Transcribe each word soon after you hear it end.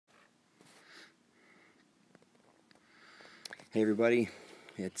Hey everybody,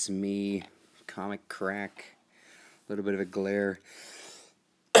 it's me, Comic Crack. A little bit of a glare.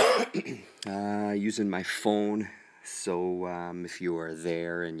 Using my phone, so if you are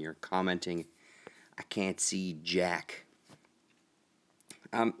there and you're commenting, I can't see Jack.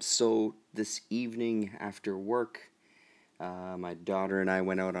 So this evening after work, my daughter and I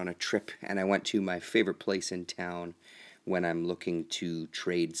went out on a trip, and I went to my favorite place in town when I'm looking to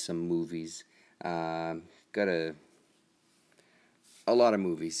trade some movies. Got a lot of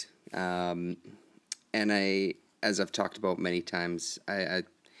movies. And as I've talked about many times, I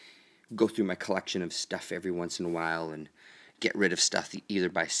go through my collection of stuff every once in a while and get rid of stuff either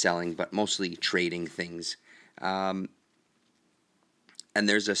by selling, but mostly trading things. Um, and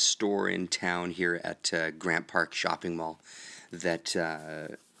there's a store in town here at Grant Park Shopping Mall that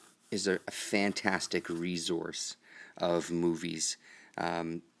is a fantastic resource of movies.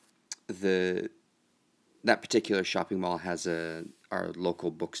 Um, the that particular shopping mall has our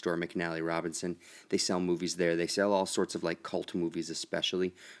local bookstore, McNally Robinson. They sell movies there. They sell all sorts of like cult movies,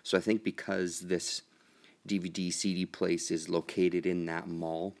 especially. So I think because this DVD CD place is located in that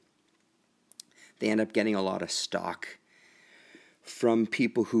mall, they end up getting a lot of stock from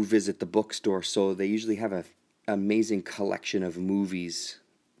people who visit the bookstore. So they usually have an amazing collection of movies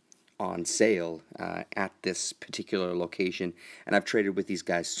on sale at this particular location, and I've traded with these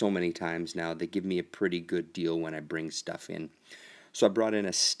guys so many times now. They give me a pretty good deal when I bring stuff in. So I brought in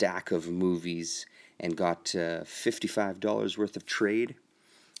a stack of movies and got $55 worth of trade.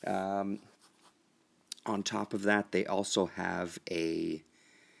 Um, on top of that, they also have a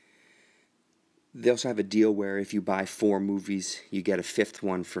deal where if you buy 4 movies, you get a 5th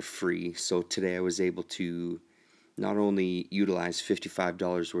one for free. So today I was able to not only utilize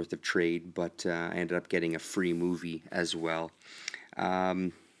 $55 worth of trade, but I ended up getting a free movie as well.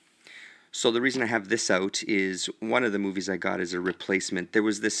 So the reason I have this out is one of the movies I got is a replacement. There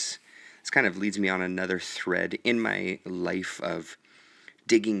was this kind of leads me on another thread in my life of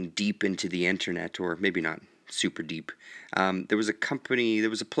digging deep into the internet, or maybe not super deep. There was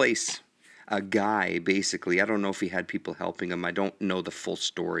a place, a guy, basically. I don't know if he had people helping him. I don't know the full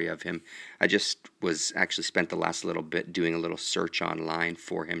story of him. I just was actually spent the last little bit doing a little search online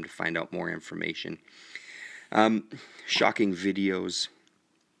for him to find out more information. Shocking Videos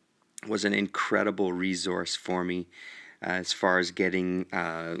was an incredible resource for me as far as getting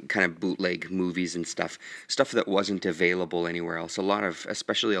kind of bootleg movies and stuff that wasn't available anywhere else.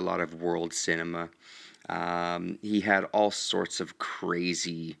 Especially a lot of world cinema. He had all sorts of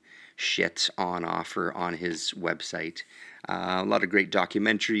crazy shit on offer on his website. A lot of great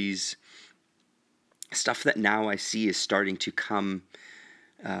documentaries, stuff that now I see is starting to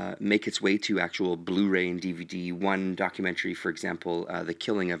make its way to actual Blu-ray and DVD. One documentary, for example, The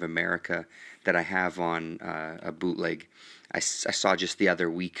Killing of America, that I have on a bootleg, I saw just the other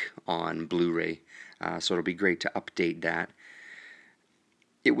week on Blu-ray, so it'll be great to update that.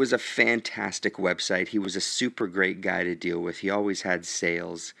 It was a fantastic website. He was a super great guy to deal with. He always had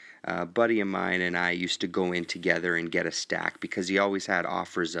sales. A buddy of mine and I used to go in together and get a stack because he always had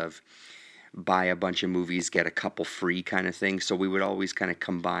offers of buy a bunch of movies, get a couple free kind of thing. So we would always kind of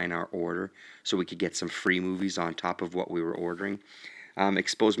combine our order so we could get some free movies on top of what we were ordering.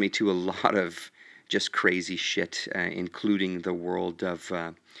 Exposed me to a lot of just crazy shit, including the world of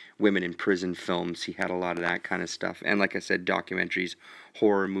women in prison films. He had a lot of that kind of stuff. And like I said, documentaries,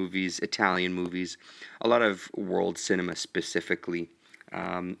 horror movies, Italian movies, a lot of world cinema specifically.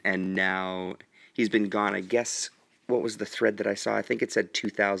 And now he's been gone, I guess. What was the thread that I saw? I think it said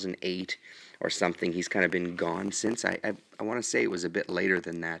 2008 or something. He's kind of been gone since. I want to say it was a bit later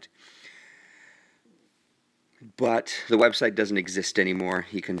than that. But the website doesn't exist anymore.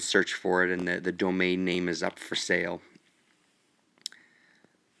 You can search for it, and the domain name is up for sale.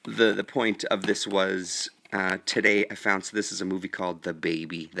 The point of this was today I found, so this is a movie called The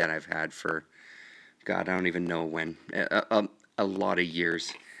Baby that I've had for, God, I don't even know when, a lot of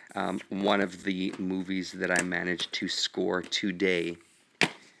years. One of the movies that I managed to score today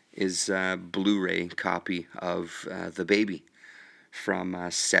is a Blu-ray copy of The Baby from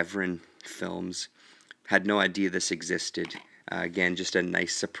Severin Films. Had no idea this existed. Again, just a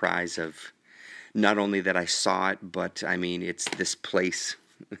nice surprise of not only that I saw it, but I mean, it's this place.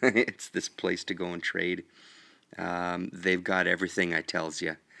 It's this place to go and trade. They've got everything, I tells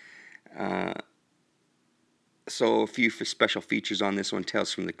you. So a few special features on this one: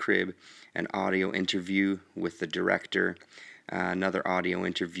 Tales from the Crib, an audio interview with the director, another audio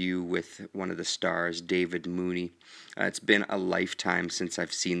interview with one of the stars, David Mooney. It's been a lifetime since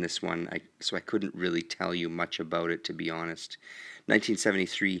I've seen this one, so I couldn't really tell you much about it, to be honest.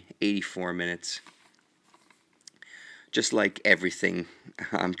 1973, 84 minutes. just like everything,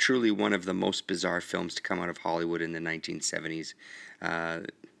 truly one of the most bizarre films to come out of Hollywood in the 1970s.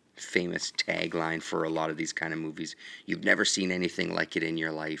 Famous tagline for a lot of these kind of movies. You've never seen anything like it in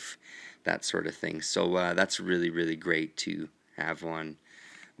your life, that sort of thing. So that's really, really great to have on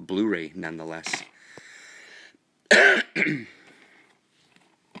Blu-ray nonetheless.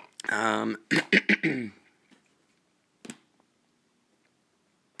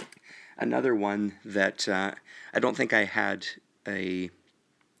 Another one that I don't think I had a...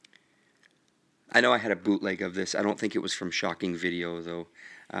 I know I had a bootleg of this. I don't think it was from Shocking Video, though.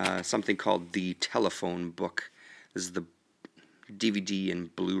 Something called The Telephone Book. This is the DVD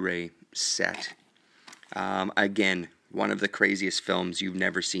and Blu-ray set. Again, one of the craziest films you've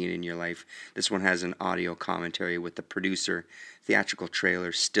never seen in your life. This one has an audio commentary with the producer, theatrical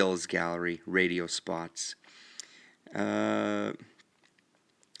trailer, stills gallery, radio spots. A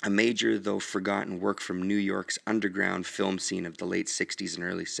major, though forgotten, work from New York's underground film scene of the late 60s and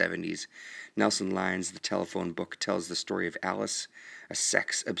early 70s. Nelson Lyons' The Telephone Book tells the story of Alice, a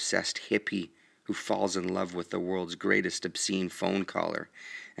sex-obsessed hippie who falls in love with the world's greatest obscene phone caller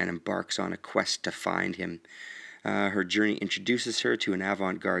and embarks on a quest to find him. Her journey introduces her to an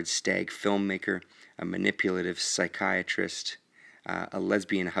avant-garde stag filmmaker, a manipulative psychiatrist, a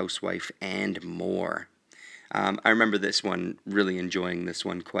lesbian housewife, and more. I remember this one, really enjoying this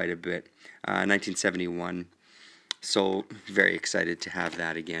one quite a bit. 1971, so very excited to have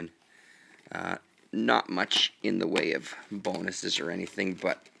that again. Not much in the way of bonuses or anything,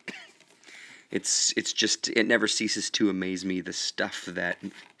 but it's just, it never ceases to amaze me, the stuff that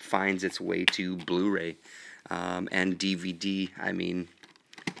finds its way to Blu-ray and DVD. I mean,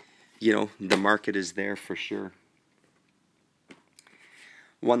 you know, the market is there for sure.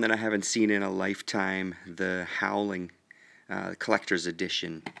 One that I haven't seen in a lifetime, The Howling, collector's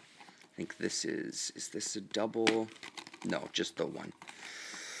edition. I think this is this a double? No, just the one.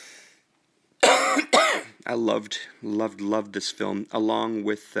 I loved this film. Along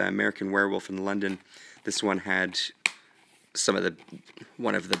with American Werewolf in London, this one had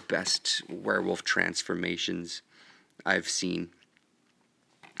one of the best werewolf transformations I've seen.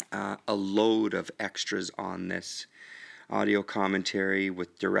 A load of extras on this. Audio commentary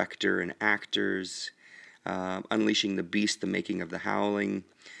with director and actors, Unleashing the Beast, The Making of the Howling,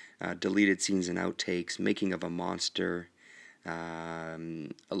 deleted scenes and outtakes, Making of a Monster, a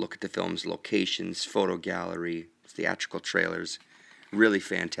look at the film's locations, photo gallery, theatrical trailers. Really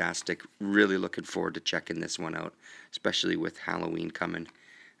fantastic. Really looking forward to checking this one out, especially with Halloween coming.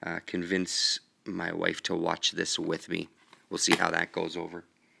 Convince my wife to watch this with me. We'll see how that goes over.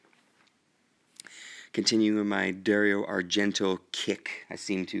 Continuing my Dario Argento kick, I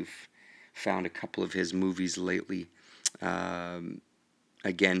seem to have found a couple of his movies lately.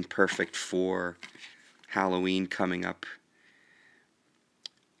 Again, perfect for Halloween coming up.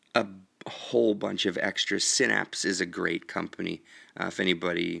 A whole bunch of extras. Synapse is a great company. If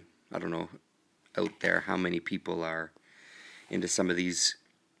anybody, I don't know, out there, how many people are into some of these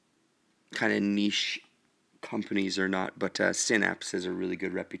kind of niche companies or not, but Synapse has a really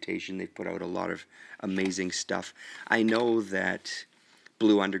good reputation. They've put out a lot of amazing stuff. I know that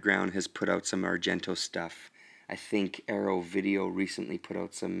Blue Underground has put out some Argento stuff. I think Arrow Video recently put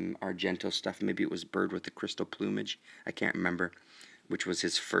out some Argento stuff. Maybe it was Bird with the Crystal Plumage. I can't remember, which was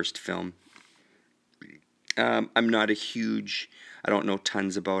his first film. I'm not a huge... I don't know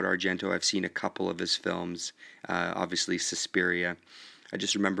tons about Argento. I've seen a couple of his films. Obviously, Suspiria. I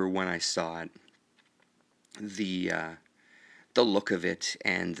just remember when I saw it, the look of it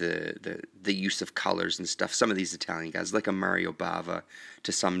and the use of colors and stuff. Some of these Italian guys, like a Mario Bava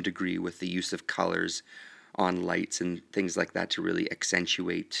to some degree, with the use of colors on lights and things like that to really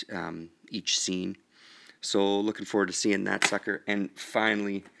accentuate each scene. So looking forward to seeing that sucker. And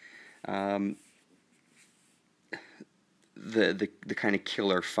finally, the kind of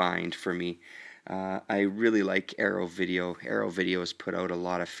killer find for me. I really like Arrow Video. Arrow Video has put out a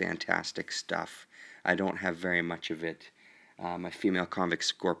lot of fantastic stuff. I don't have very much of it. My Female Convict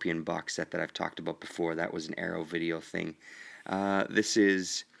Scorpion box set that I've talked about before, that was an Arrow Video thing. This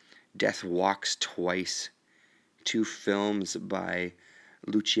is Death Walks Twice, 2 films by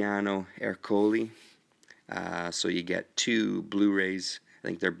Luciano Ercoli. So you get 2 Blu-rays. I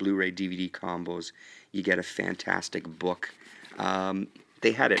think they're Blu-ray DVD combos. You get a fantastic book.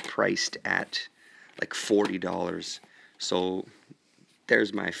 They had it priced at like $40. So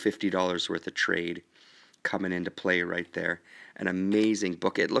there's my $50 worth of trade coming into play right there. An amazing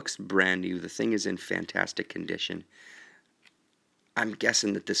book. It looks brand new. The thing is in fantastic condition. I'm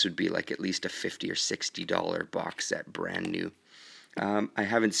guessing that this would be like at least a $50 or $60 box set, brand new. I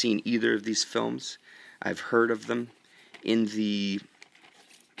haven't seen either of these films. I've heard of them, In the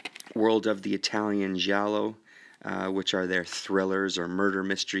world of the Italian giallo, which are their thrillers or murder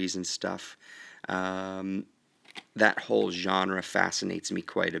mysteries and stuff, that whole genre fascinates me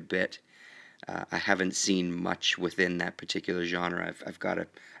quite a bit. I haven't seen much within that particular genre. I've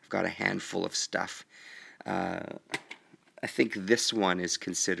got a handful of stuff. I think this one is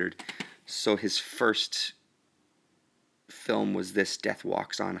considered. So his first film was this, Death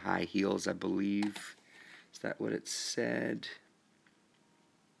Walks on High Heels, I believe. Is that what it said?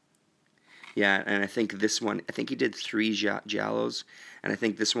 Yeah, and I think this one, I think he did 3 giallos, and I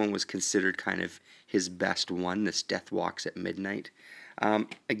think this one was considered kind of his best one, this Death Walks at Midnight.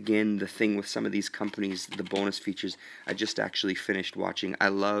 Again, the thing with some of these companies, the bonus features, I just actually finished watching. I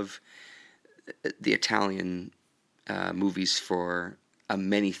love the Italian movies for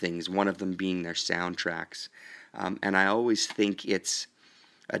many things, one of them being their soundtracks. And I always think it's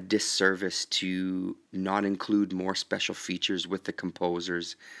a disservice to not include more special features with the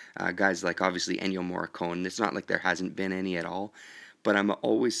composers. Guys like obviously Ennio Morricone. It's not like there hasn't been any at all, but I'm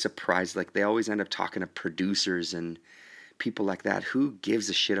always surprised. Like they always end up talking to producers and people like that. Who gives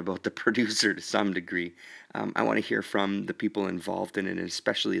a shit about the producer to some degree? I want to hear from the people involved in it, and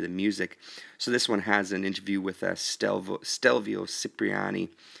especially the music. So this one has an interview with Stelvio Cipriani,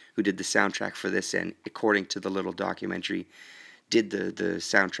 who did the soundtrack for this, and according to the little documentary, did the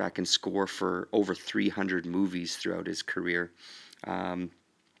soundtrack and score for over 300 movies throughout his career. Kind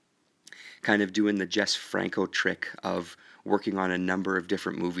of doing the Jess Franco trick of working on a number of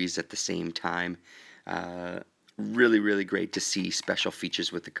different movies at the same time. Really, really great to see special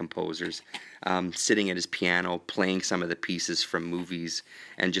features with the composers. Sitting at his piano, playing some of the pieces from movies,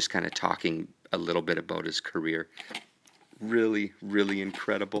 and just kind of talking a little bit about his career. Really, really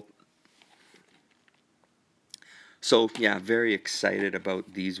incredible. So, yeah, very excited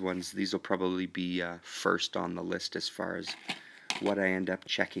about these ones. These will probably be first on the list as far as what I end up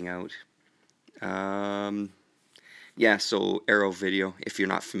checking out. Yeah, so Arrow Video. If you're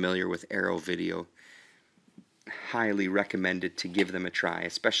not familiar with Arrow Video, highly recommended to give them a try,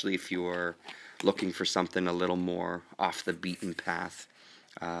 especially if you're looking for something a little more off the beaten path.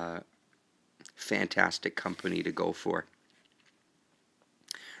 Fantastic company to go for.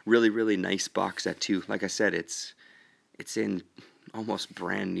 Really, really nice box set too. Like I said, it's in almost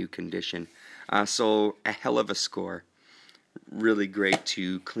brand new condition. So a hell of a score. Really great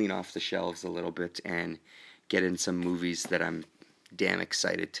to clean off the shelves a little bit and get in some movies that I'm damn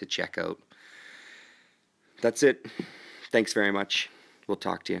excited to check out. That's it. Thanks very much. We'll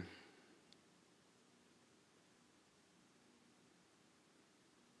talk to you.